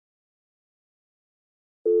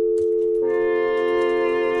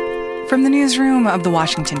From the newsroom of The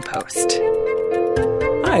Washington Post.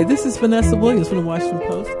 Hi, this is Vanessa Williams from The Washington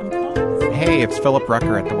Post. Hey, it's Philip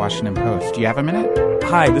Rucker at The Washington Post. Do you have a minute?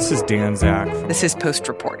 Hi, this is Dan Zach. This is Post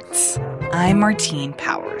Reports. I'm Martine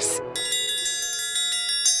Powers.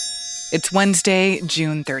 It's Wednesday,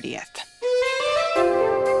 June 30th.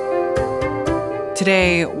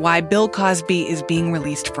 Today, why Bill Cosby is being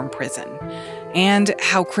released from prison, and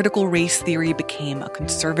how critical race theory became a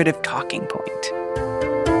conservative talking point.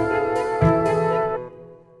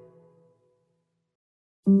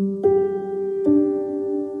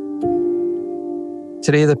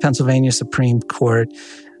 Today, the Pennsylvania Supreme Court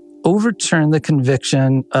overturned the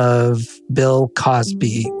conviction of Bill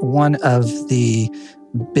Cosby, one of the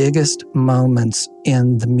biggest moments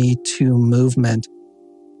in the Me Too movement.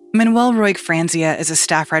 Manuel Roig-Franzia is a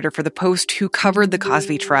staff writer for The Post who covered the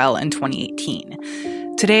Cosby trial in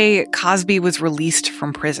 2018. Today, Cosby was released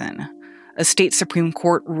from prison. A state Supreme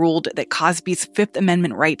Court ruled that Cosby's Fifth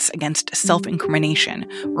Amendment rights against self-incrimination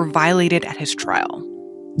were violated at his trial.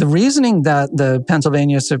 The reasoning that the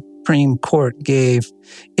Pennsylvania Supreme Court gave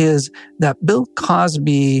is that Bill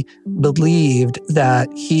Cosby believed that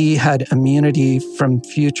he had immunity from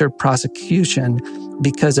future prosecution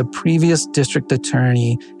because a previous district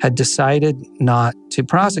attorney had decided not to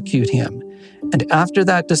prosecute him. And after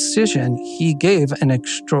that decision, he gave an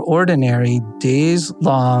extraordinary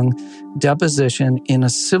days-long deposition in a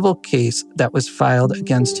civil case that was filed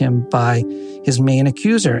against him by his main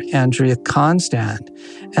accuser, Andrea Constand.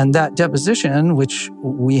 And that deposition, which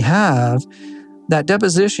we have, that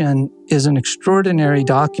deposition is an extraordinary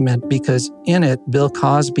document because in it, Bill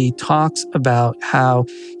Cosby talks about how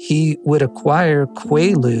he would acquire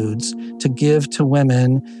quaaludes to give to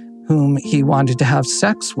women whom he wanted to have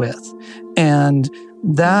sex with. And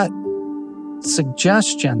that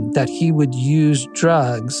suggestion that he would use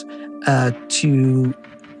drugs to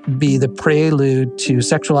be the prelude to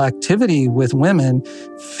sexual activity with women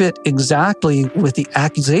fit exactly with the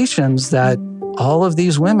accusations that all of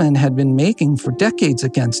these women had been making for decades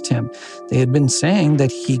against him. They had been saying that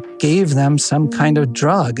he gave them some kind of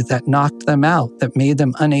drug that knocked them out, that made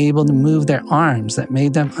them unable to move their arms, that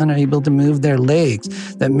made them unable to move their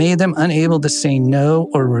legs, that made them unable to say no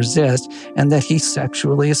or resist, and that he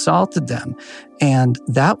sexually assaulted them. And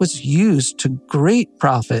that was used to great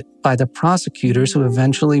profit by the prosecutors who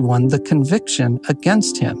eventually won the conviction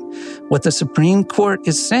against him. What the Supreme Court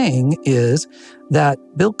is saying is that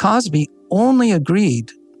Bill Cosby only agreed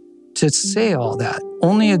to say all that,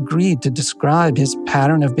 only agreed to describe his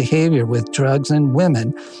pattern of behavior with drugs and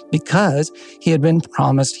women because he had been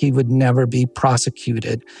promised he would never be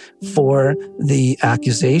prosecuted for the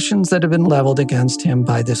accusations that had been leveled against him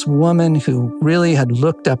by this woman who really had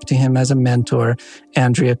looked up to him as a mentor,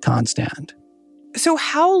 Andrea Constand. So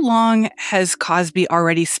how long has Cosby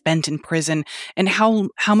already spent in prison, and how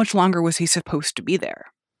much longer was he supposed to be there?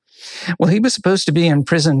 Well, he was supposed to be in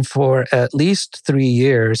prison for at least 3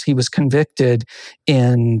 years. He was convicted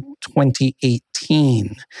in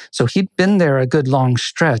 2018. So he'd been there a good long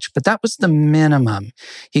stretch, but that was the minimum.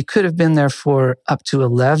 He could have been there for up to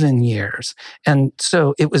 11 years. And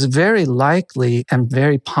so it was very likely and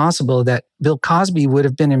very possible that Bill Cosby would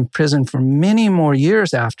have been in prison for many more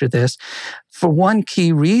years after this for one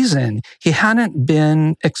key reason. He hadn't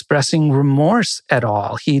been expressing remorse at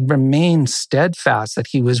all. He'd remained steadfast that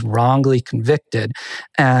he was wrongly convicted.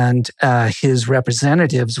 And his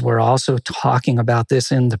representatives were also talking about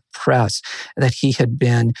this in the press, that he had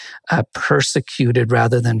been persecuted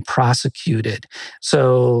rather than prosecuted.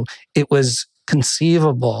 So it was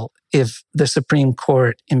conceivable, if the Supreme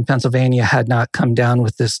Court in Pennsylvania had not come down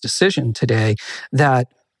with this decision today, that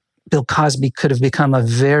Bill Cosby could have become a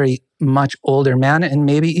very much older man and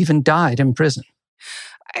maybe even died in prison.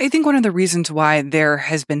 I think one of the reasons why there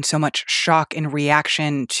has been so much shock and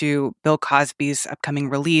reaction to Bill Cosby's upcoming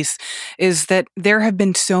release is that there have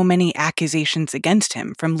been so many accusations against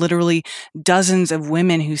him from literally dozens of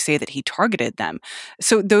women who say that he targeted them.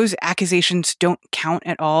 So those accusations don't count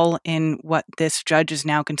at all in what this judge is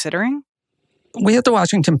now considering? We at the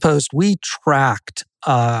Washington Post, we tracked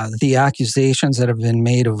the accusations that have been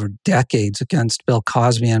made over decades against Bill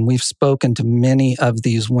Cosby, and we've spoken to many of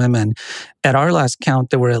these women. At our last count,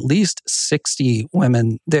 there were at least 60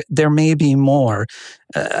 women. There may be more.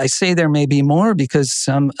 I say there may be more because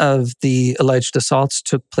some of the alleged assaults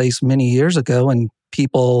took place many years ago, and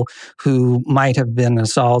people who might have been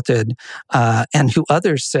assaulted and who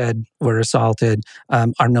others said were assaulted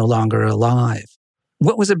are no longer alive.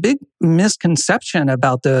 What was a big misconception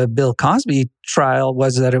about the Bill Cosby trial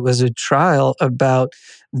was that it was a trial about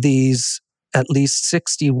these at least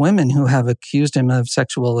 60 women who have accused him of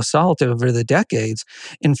sexual assault over the decades.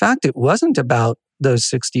 In fact, it wasn't about those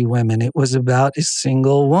 60 women. It was about a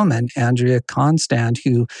single woman, Andrea Constand,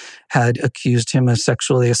 who had accused him of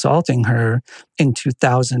sexually assaulting her in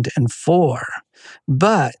 2004.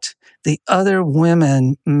 But the other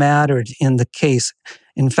women mattered in the case.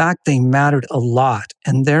 In fact, they mattered a lot,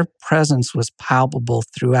 and their presence was palpable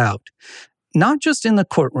throughout. Not just in the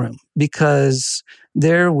courtroom, because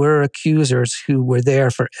there were accusers who were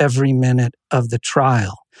there for every minute of the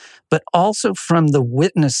trial, but also from the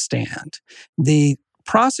witness stand. The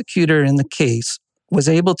prosecutor in the case was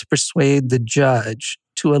able to persuade the judge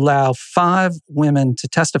to allow 5 women to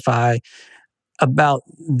testify about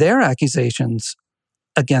their accusations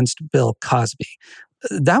against Bill Cosby.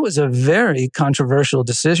 That was a very controversial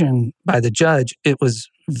decision by the judge. It was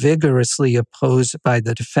vigorously opposed by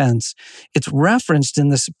the defense. It's referenced in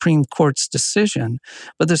the Supreme Court's decision,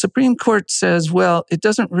 but the Supreme Court says, well, it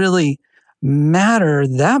doesn't really matter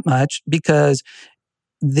that much because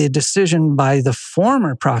the decision by the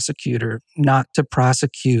former prosecutor not to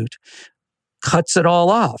prosecute cuts it all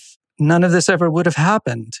off. None of this ever would have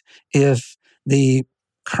happened if the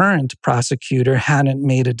current prosecutor hadn't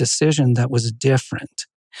made a decision that was different.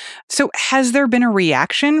 So has there been a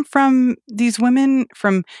reaction from these women,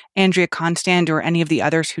 from Andrea Constand or any of the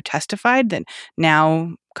others who testified, that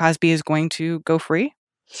now Cosby is going to go free?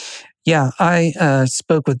 Yeah, I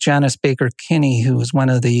spoke with Janice Baker Kinney, who was one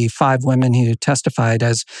of the 5 women who testified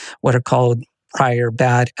as what are called prior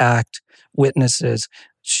bad act witnesses.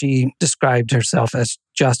 She described herself as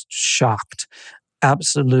just shocked,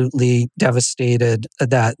 absolutely devastated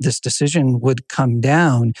that this decision would come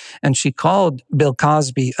down. And she called Bill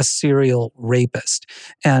Cosby a serial rapist.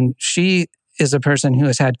 And she is a person who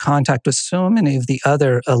has had contact with so many of the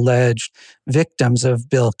other alleged victims of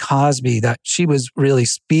Bill Cosby that she was really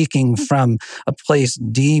speaking from a place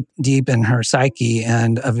deep, deep in her psyche,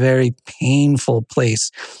 and a very painful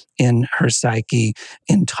place in her psyche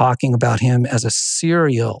in talking about him as a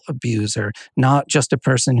serial abuser, not just a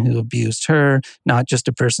person who abused her, not just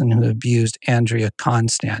a person who abused Andrea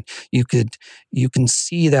Constand. You can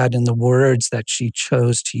see that in the words that she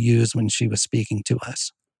chose to use when she was speaking to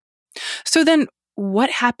us. So then what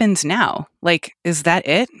happens now? Like, is that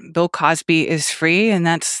it? Bill Cosby is free and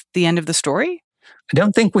that's the end of the story? I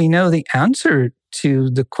don't think we know the answer to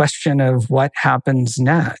the question of what happens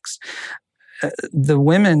next. The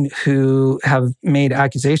women who have made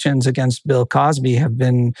accusations against Bill Cosby have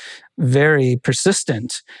been very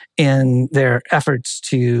persistent in their efforts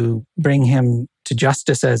to bring him to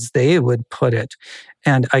justice, as they would put it.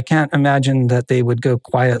 And I can't imagine that they would go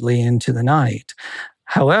quietly into the night.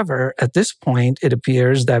 However, at this point, it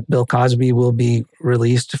appears that Bill Cosby will be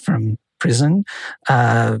released from prison.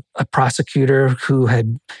 A prosecutor who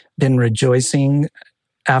had been rejoicing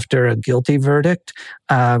after a guilty verdict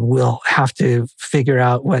will have to figure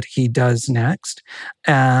out what he does next.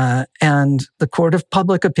 And the court of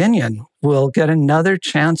public opinion will get another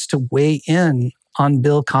chance to weigh in on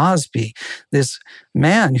Bill Cosby, this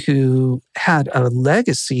man who had a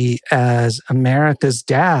legacy as America's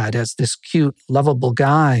dad, as this cute, lovable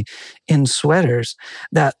guy in sweaters.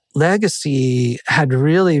 That legacy had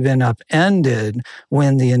really been upended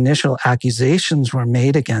when the initial accusations were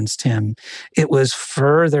made against him. It was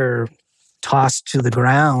further tossed to the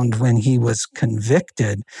ground when he was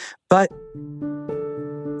convicted. But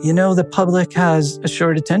the public has a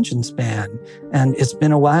short attention span, and it's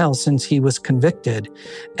been a while since he was convicted.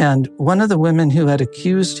 And one of the women who had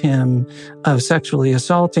accused him of sexually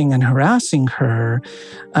assaulting and harassing her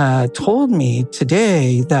told me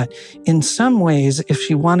today that in some ways, if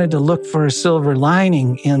she wanted to look for a silver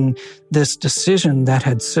lining in this decision that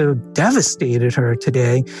had so devastated her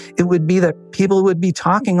today, it would be that people would be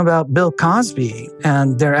talking about Bill Cosby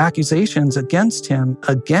and their accusations against him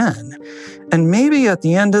again. And maybe at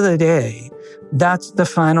the end of the day, that's the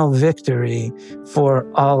final victory for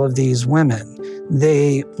all of these women.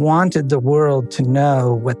 They wanted the world to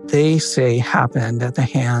know what they say happened at the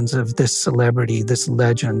hands of this celebrity, this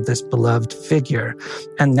legend, this beloved figure.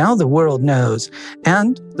 And now the world knows.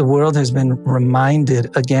 And the world has been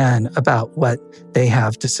reminded again about what they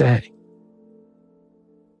have to say.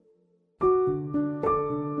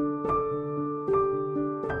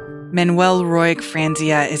 Manuel Roig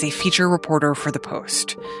Franzia is a feature reporter for The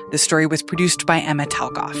Post. The story was produced by Emma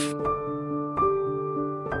Talkoff.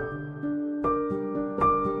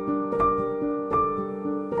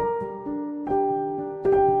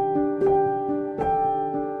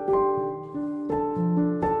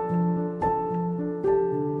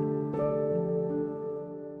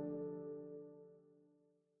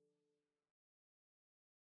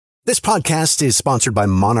 This podcast is sponsored by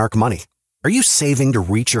Monarch Money. Are you saving to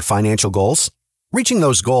reach your financial goals? Reaching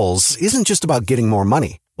those goals isn't just about getting more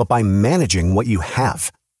money, but by managing what you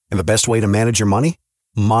have. And the best way to manage your money?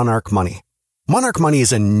 Monarch Money. Monarch Money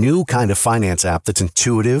is a new kind of finance app that's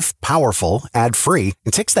intuitive, powerful, ad-free,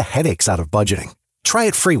 and takes the headaches out of budgeting. Try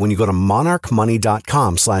it free when you go to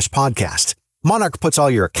monarchmoney.com/podcast. Monarch puts all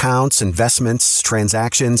your accounts, investments,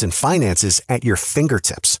 transactions, and finances at your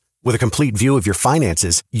fingertips. With a complete view of your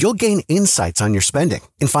finances, you'll gain insights on your spending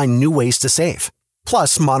and find new ways to save.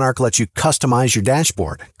 Plus, Monarch lets you customize your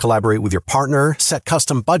dashboard, collaborate with your partner, set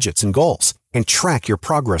custom budgets and goals, and track your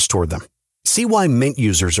progress toward them. See why Mint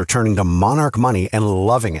users are turning to Monarch Money and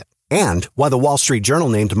loving it, and why the Wall Street Journal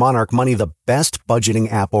named Monarch Money the best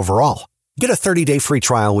budgeting app overall. Get a 30-day free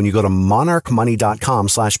trial when you go to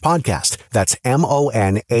monarchmoney.com/podcast. That's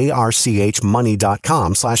MONARCH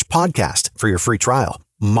money.com/podcast for your free trial.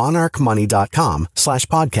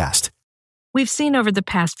 monarchmoney.com/podcast. We've seen over the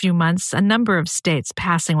past few months a number of states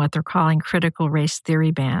passing what they're calling critical race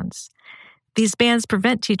theory bans. These bans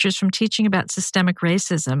prevent teachers from teaching about systemic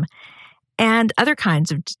racism and other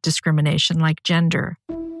kinds of discrimination like gender.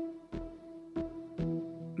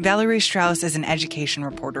 Valerie Strauss is an education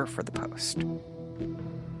reporter for The Post.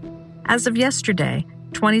 As of yesterday,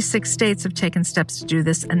 26 states have taken steps to do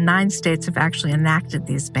this, and 9 states have actually enacted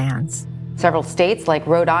these bans. Several states like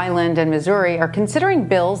Rhode Island and Missouri are considering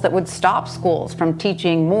bills that would stop schools from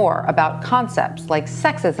teaching more about concepts like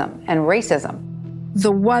sexism and racism.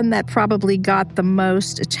 The one that probably got the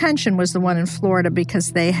most attention was the one in Florida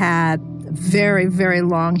because they had very, very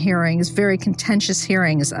long hearings, very contentious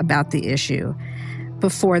hearings about the issue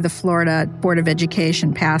before the Florida Board of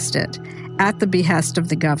Education passed it at the behest of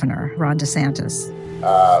the governor, Ron DeSantis.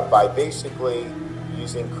 By basically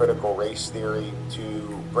using critical race theory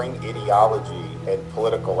to bring ideology and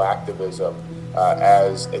political activism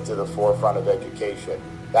as into the forefront of education.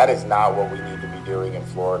 That is not what we need to be doing in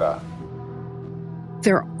Florida.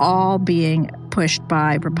 They're all being pushed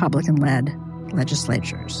by Republican-led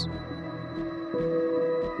legislatures.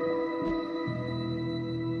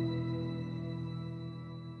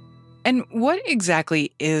 And what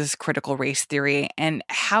exactly is critical race theory, and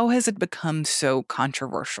how has it become so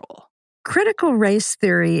controversial? Critical race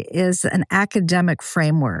theory is an academic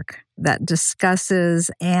framework that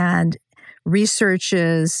discusses and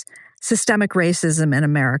researches systemic racism in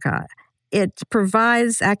America. It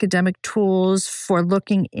provides academic tools for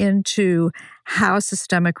looking into how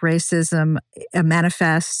systemic racism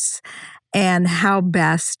manifests and how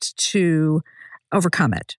best to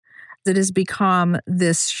overcome it. It has become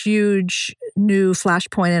this huge new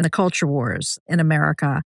flashpoint in the culture wars in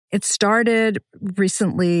America. It started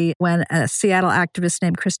recently when a Seattle activist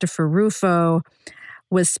named Christopher Rufo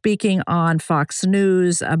was speaking on Fox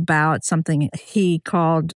News about something he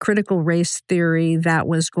called critical race theory that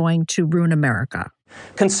was going to ruin America.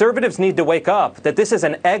 Conservatives need to wake up that this is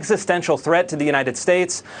an existential threat to the United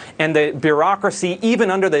States, and the bureaucracy,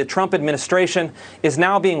 even under the Trump administration, is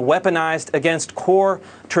now being weaponized against core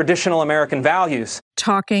traditional American values.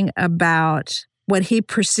 Talking about what he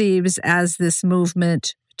perceives as this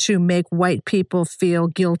movement to make white people feel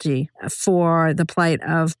guilty for the plight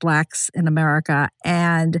of blacks in America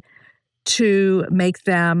and to make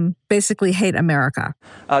them basically hate America.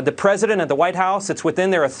 The president and the White House, it's within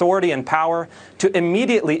their authority and power to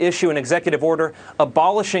immediately issue an executive order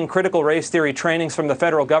abolishing critical race theory trainings from the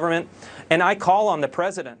federal government. And I call on the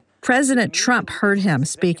president. President Trump heard him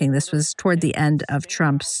speaking. This was toward the end of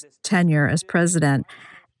Trump's tenure as president.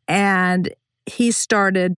 And he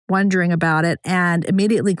started wondering about it and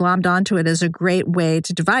immediately glommed onto it as a great way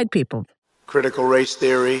to divide people. Critical race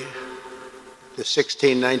theory, the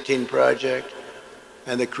 1619 Project,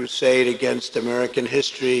 and the crusade against American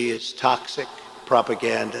history is toxic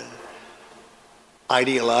propaganda,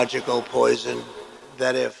 ideological poison,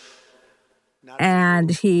 that if...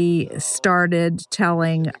 And he started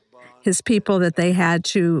telling his people that they had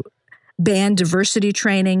to ban diversity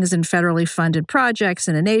trainings in federally funded projects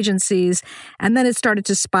and in agencies, and then it started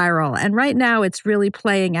to spiral. And right now it's really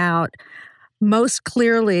playing out most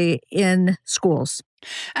clearly in schools.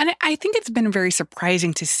 And I think it's been very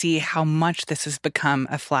surprising to see how much this has become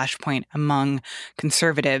a flashpoint among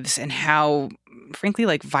conservatives and how, frankly,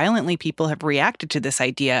 violently people have reacted to this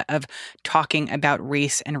idea of talking about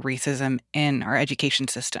race and racism in our education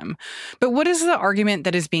system. But what is the argument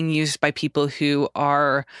that is being used by people who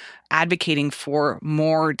are advocating for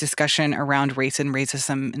more discussion around race and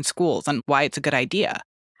racism in schools and why it's a good idea?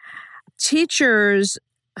 Teachers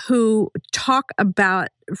who talk about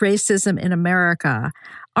racism in America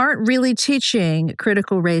aren't really teaching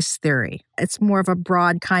critical race theory. It's more of a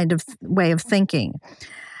broad kind of way of thinking.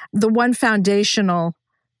 the one foundational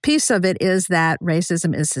piece of it is that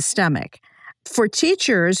racism is systemic. For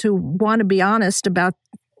teachers who want to be honest about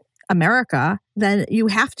America, then you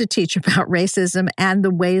have to teach about racism and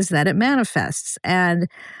the ways that it manifests. And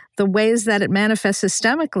the ways that it manifests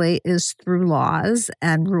systemically is through laws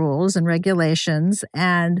and rules and regulations.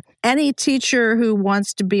 And any teacher who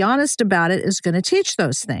wants to be honest about it is going to teach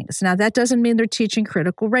those things. Now, that doesn't mean they're teaching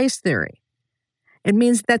critical race theory. It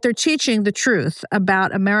means that they're teaching the truth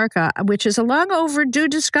about America, which is a long overdue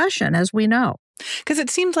discussion, as we know. Because it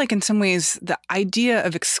seems like in some ways the idea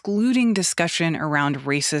of excluding discussion around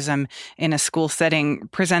racism in a school setting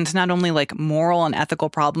presents not only like moral and ethical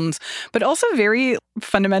problems, but also very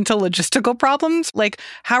fundamental logistical problems. Like,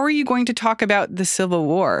 how are you going to talk about the Civil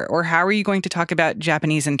War? Or how are you going to talk about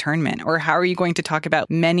Japanese internment? Or how are you going to talk about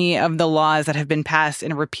many of the laws that have been passed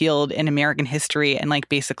and repealed in American history and like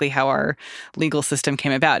basically how our legal system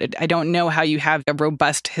came about? I don't know how you have a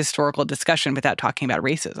robust historical discussion without talking about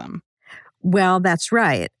racism. Well, that's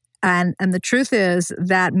right. And the truth is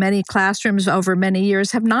that many classrooms over many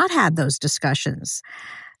years have not had those discussions.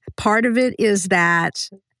 Part of it is that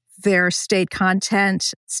their state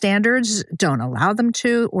content standards don't allow them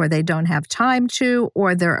to, or they don't have time to,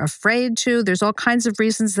 or they're afraid to. There's all kinds of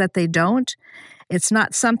reasons that they don't. It's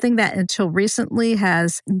not something that until recently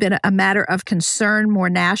has been a matter of concern more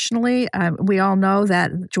nationally. We all know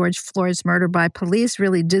that George Floyd's murder by police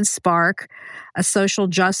really did spark a social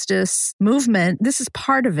justice movement. This is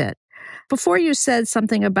part of it. Before you said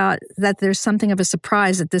something about that there's something of a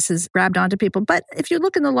surprise that this has grabbed onto people. But if you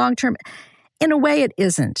look in the long term, in a way it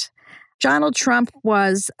isn't. Donald Trump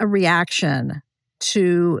was a reaction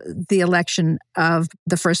to the election of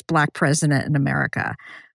the first Black president in America.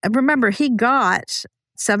 And remember, he got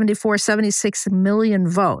 76 million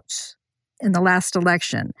votes in the last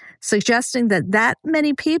election, suggesting that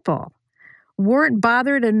many people weren't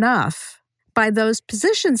bothered enough by those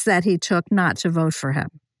positions that he took not to vote for him.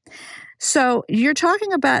 So you're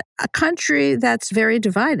talking about a country that's very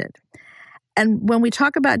divided. And when we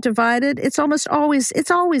talk about divided, it's always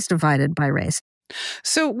divided by race.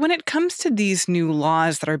 So when it comes to these new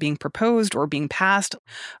laws that are being proposed or being passed,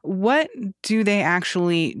 what do they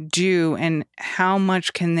actually do and how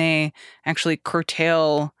much can they actually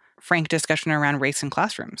curtail frank discussion around race in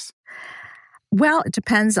classrooms? Well, it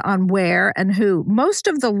depends on where and who. Most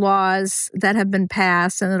of the laws that have been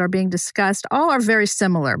passed and that are being discussed all are very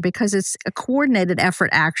similar because it's a coordinated effort,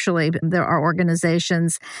 actually. There are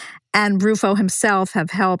organizations, and Rufo himself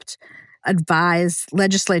have helped advise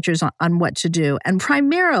legislatures on what to do. And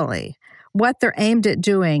primarily, what they're aimed at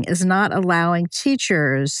doing is not allowing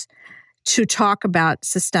teachers to talk about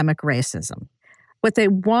systemic racism. What they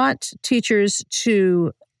want teachers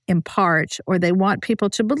to impart, or they want people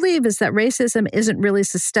to believe, is that racism isn't really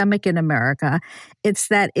systemic in America. It's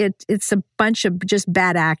that it's a bunch of just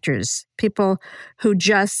bad actors, people who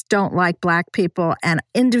just don't like Black people and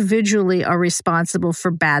individually are responsible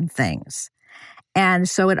for bad things. And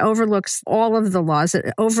so it overlooks all of the laws.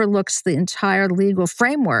 It overlooks the entire legal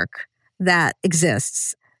framework that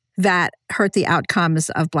exists that hurt the outcomes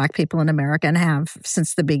of Black people in America and have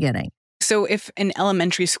since the beginning. So if an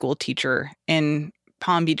elementary school teacher in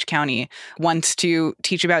Palm Beach County wants to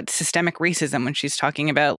teach about systemic racism when she's talking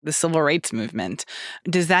about the civil rights movement,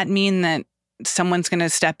 does that mean that someone's going to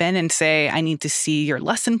step in and say, I need to see your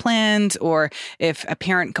lesson plans? Or if a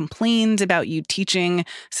parent complains about you teaching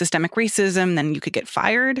systemic racism, then you could get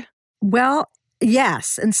fired? Well,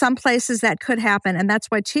 yes, in some places that could happen. And that's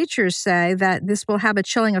why teachers say that this will have a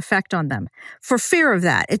chilling effect on them for fear of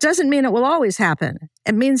that. It doesn't mean it will always happen.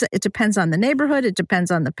 It means it depends on the neighborhood. It depends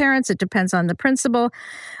on the parents. It depends on the principal.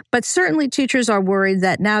 But certainly teachers are worried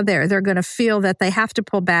that now they're going to feel that they have to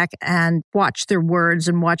pull back and watch their words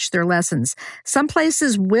and watch their lessons. Some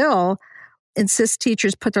places will insist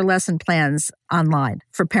teachers put their lesson plans online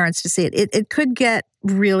for parents to see it. It could get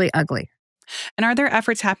really ugly. And are there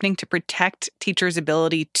efforts happening to protect teachers'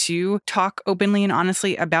 ability to talk openly and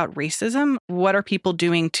honestly about racism? What are people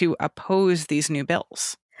doing to oppose these new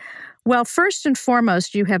bills? Well, first and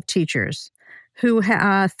foremost, you have teachers who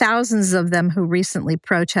thousands of them who recently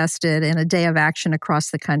protested in a day of action across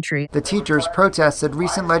the country. The teachers protested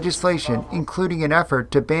recent legislation, including an effort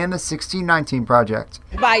to ban the 1619 Project.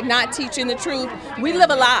 By not teaching the truth, we live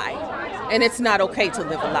a lie, and it's not okay to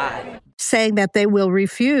live a lie. Saying that they will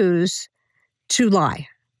refuse to lie.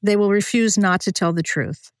 They will refuse not to tell the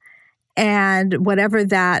truth. And whatever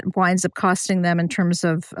that winds up costing them in terms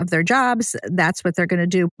of their jobs, that's what they're going to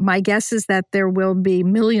do. My guess is that there will be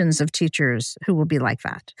millions of teachers who will be like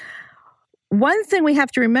that. One thing we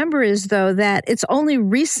have to remember is, though, that it's only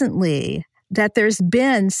recently that there's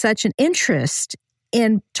been such an interest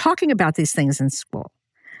in talking about these things in school.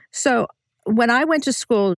 So when I went to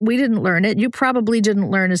school, we didn't learn it. You probably didn't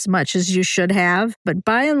learn as much as you should have. But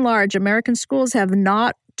by and large, American schools have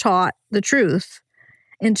not taught the truth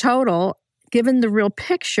in total, given the real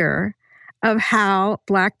picture of how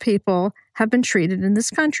Black people have been treated in this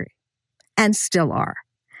country and still are.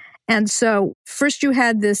 And so first you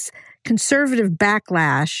had this conservative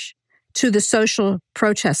backlash to the social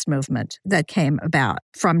protest movement that came about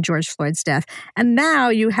from George Floyd's death. And now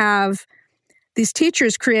you have these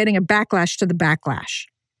teachers creating a backlash to the backlash.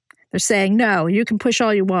 They're saying, no, you can push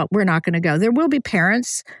all you want. We're not going to go. There will be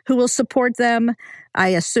parents who will support them. I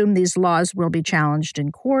assume these laws will be challenged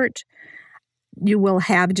in court. You will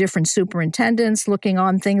have different superintendents looking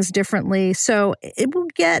on things differently. So it will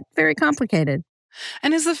get very complicated.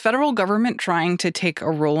 And is the federal government trying to take a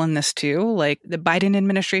role in this too? Like the Biden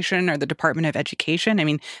administration or the Department of Education? I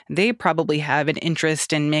mean, they probably have an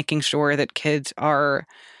interest in making sure that kids are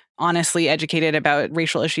honestly educated about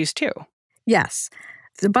racial issues too. Yes.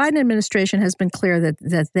 The Biden administration has been clear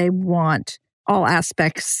that they want all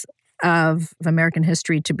aspects of American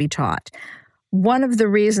history to be taught. One of the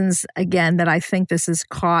reasons, again, that I think this has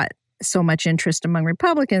caught so much interest among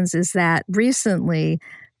Republicans is that recently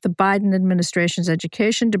the Biden administration's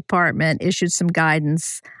education department issued some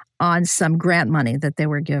guidance on some grant money that they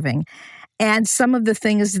were giving. And some of the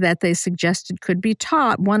things that they suggested could be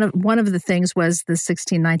taught, one of the things was the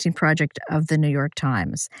 1619 Project of the New York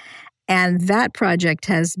Times. And that project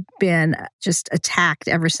has been just attacked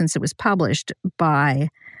ever since it was published by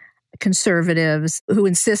conservatives who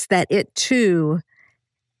insist that it too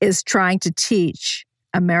is trying to teach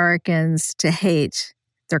Americans to hate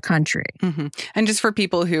their country. Mm-hmm. And just for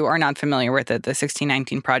people who are not familiar with it, the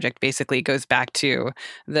 1619 Project basically goes back to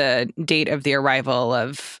the date of the arrival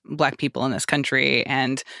of Black people in this country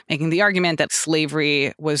and making the argument that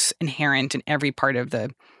slavery was inherent in every part of the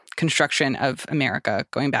construction of America,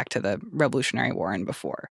 going back to the Revolutionary War and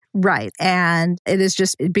before. Right. And it has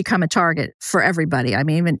just become a target for everybody. I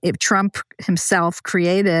mean, even if Trump himself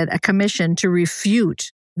created a commission to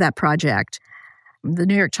refute that project, the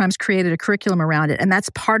New York Times created a curriculum around it. And that's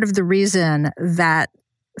part of the reason that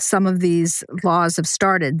some of these laws have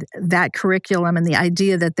started. That curriculum and the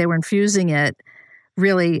idea that they were infusing it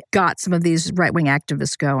really got some of these right-wing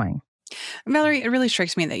activists going. Valerie, it really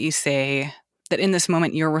strikes me that you say that in this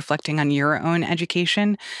moment you're reflecting on your own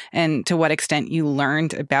education and to what extent you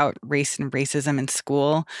learned about race and racism in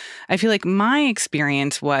school. I feel like my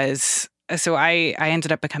experience was, so I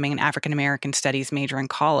ended up becoming an African-American studies major in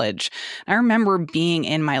college. I remember being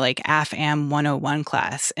in my AFAM 101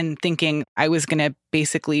 class and thinking I was going to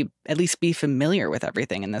basically at least be familiar with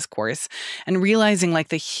everything in this course and realizing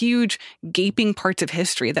the huge gaping parts of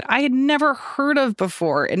history that I had never heard of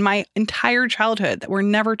before in my entire childhood that were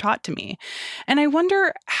never taught to me. And I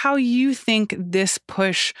wonder how you think this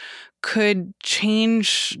push could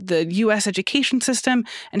change the U.S. education system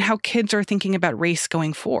and how kids are thinking about race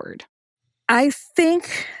going forward. I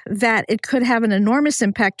think that it could have an enormous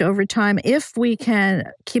impact over time if we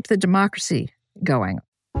can keep the democracy going.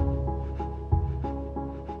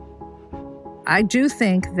 I do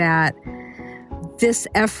think that this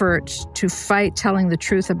effort to fight telling the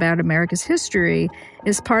truth about America's history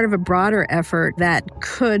is part of a broader effort that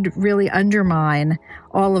could really undermine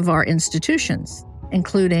all of our institutions,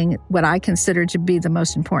 including what I consider to be the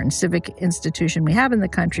most important civic institution we have in the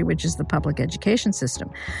country, which is the public education system.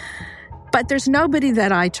 But there's nobody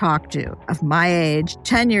that I talk to of my age,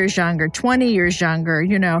 10 years younger, 20 years younger,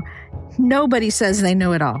 nobody says they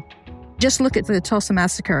know it all. Just look at the Tulsa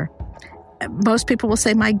Massacre. Most people will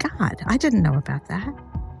say, my God, I didn't know about that.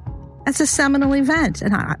 That's a seminal event,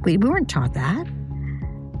 and we weren't taught that.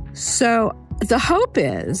 So the hope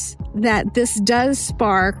is that this does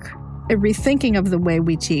spark a rethinking of the way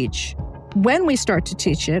we teach. When we start to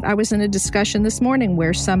teach it, I was in a discussion this morning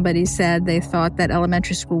where somebody said they thought that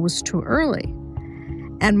elementary school was too early.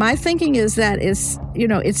 And my thinking is that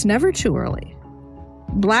it's never too early.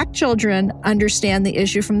 Black children understand the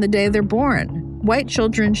issue from the day they're born. White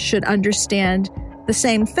children should understand the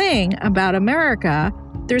same thing about America.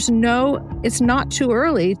 It's not too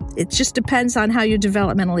early. It just depends on how you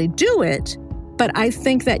developmentally do it. But I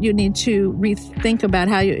think that you need to rethink about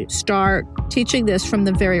how you start teaching this from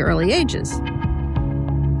the very early ages.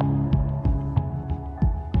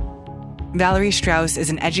 Valerie Strauss is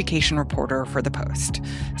an education reporter for The Post.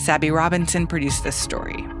 Sabby Robinson produced this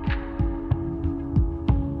story.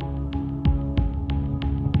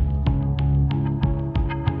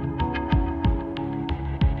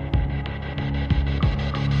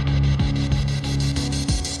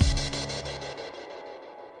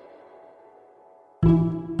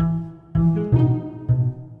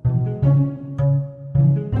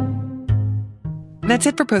 That's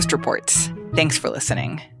it for Post Reports. Thanks for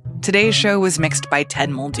listening. Today's show was mixed by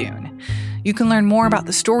Ted Muldoon. You can learn more about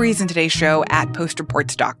the stories in today's show at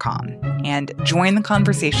postreports.com and join the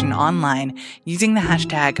conversation online using the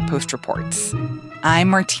hashtag postreports. I'm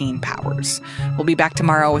Martine Powers. We'll be back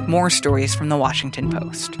tomorrow with more stories from the Washington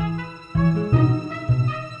Post.